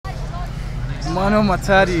Emmanuel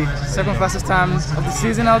Matadi, second fastest time of the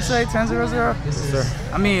season, I would say, 10.00. Yes, sir.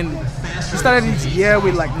 I mean, you started each year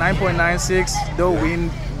with like 9.96, though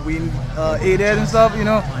wind 8 and stuff, you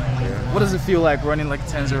know. Yeah. What does it feel like running like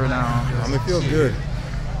 10.00 now? It feels good.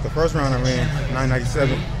 The first round I ran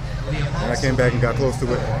 9.97, and I came back and got close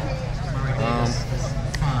to it.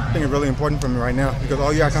 I think it's really important for me right now because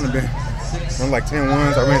all year I kind of been on like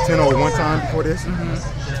 10.1s. I ran 10.0 one time before this.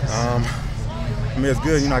 I mean, it's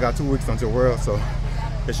good. You know, I got 2 weeks until World, so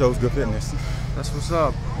it shows good fitness. That's what's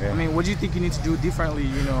up. Yeah. I mean, what do you think you need to do differently,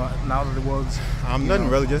 you know, now that the World's... Nothing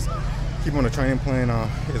really, just keep on the training plan.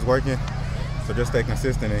 It's working, so just stay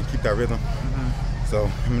consistent and keep that rhythm.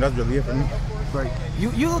 So, I mean, that's really it for me. Right.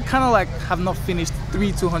 You kind of like have not finished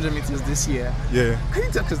 3 200 meters this year. Yeah. Can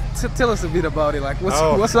you tell us a bit about it? Like, what's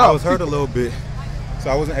up? I was hurt a little bit, so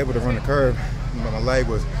I wasn't able to run the curve. My leg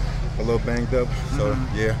was a little banged up, so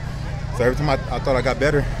yeah. So every time I thought I got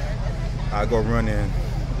better, I'd go run and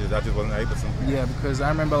I just wasn't able to. Yeah, because I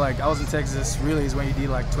remember like I was in Texas relays when you did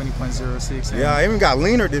like 20.06. Yeah, I even got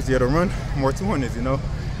leaner this year to run more 200s, you know,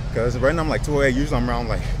 because right now I'm like 208. Usually I'm around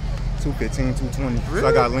like 215, 220. Really? So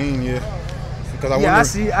I got lean, yeah. Because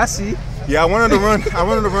I see. Yeah, I wanted to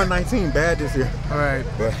run 19 bad this year. All right.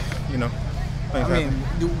 But you know, I mean,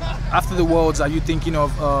 after the Worlds, are you thinking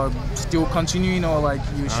of still continuing or like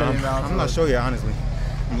you shutting down? I'm not sure yet, honestly.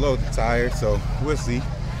 I'm a little tired, so we'll see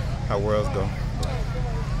how Worlds go.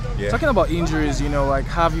 Yeah. Talking about injuries, you know, like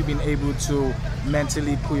have you been able to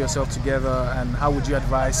mentally pull yourself together, and how would you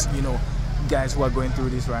advise, you know, guys who are going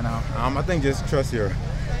through this right now? I think just trust your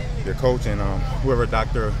coach and whoever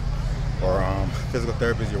doctor or physical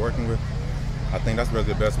therapist you're working with. I think that's really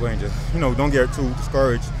the best way, and just, you know, don't get too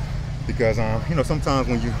discouraged because you know, sometimes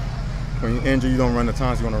when you injure, you don't run the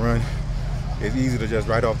times you want to run. It's easy to just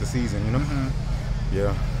write off the season, you know.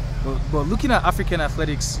 Yeah. But looking at African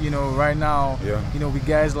athletics, you know, right now, yeah. you know, with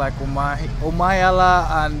guys like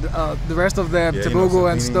Omayala and the rest of them, yeah, Tobago you know,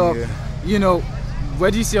 and stuff, yeah. you know,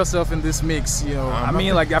 where do you see yourself in this mix? You know, I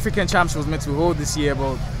mean, like the African champs was meant to hold this year,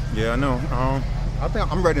 but yeah, I know. I think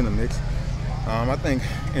I'm ready in the mix. I think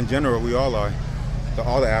in general we all are.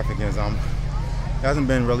 All the Africans. It hasn't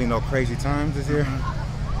been really no crazy times this year.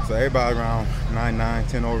 So everybody around 9.9,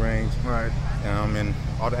 10.0 range. Right. And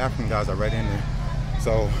all the African guys are right in there.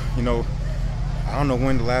 So, you know, I don't know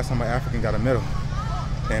when the last time an African got a medal.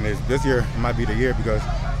 And this year might be the year because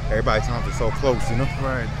everybody's times are so close, you know?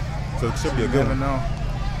 Right. So it should be a good one. You never know.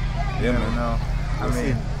 Yeah, you never know. I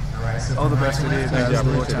mean, all the best with it. Thank you, I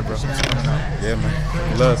appreciate it, bro. Yeah,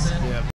 man. Love. Yeah.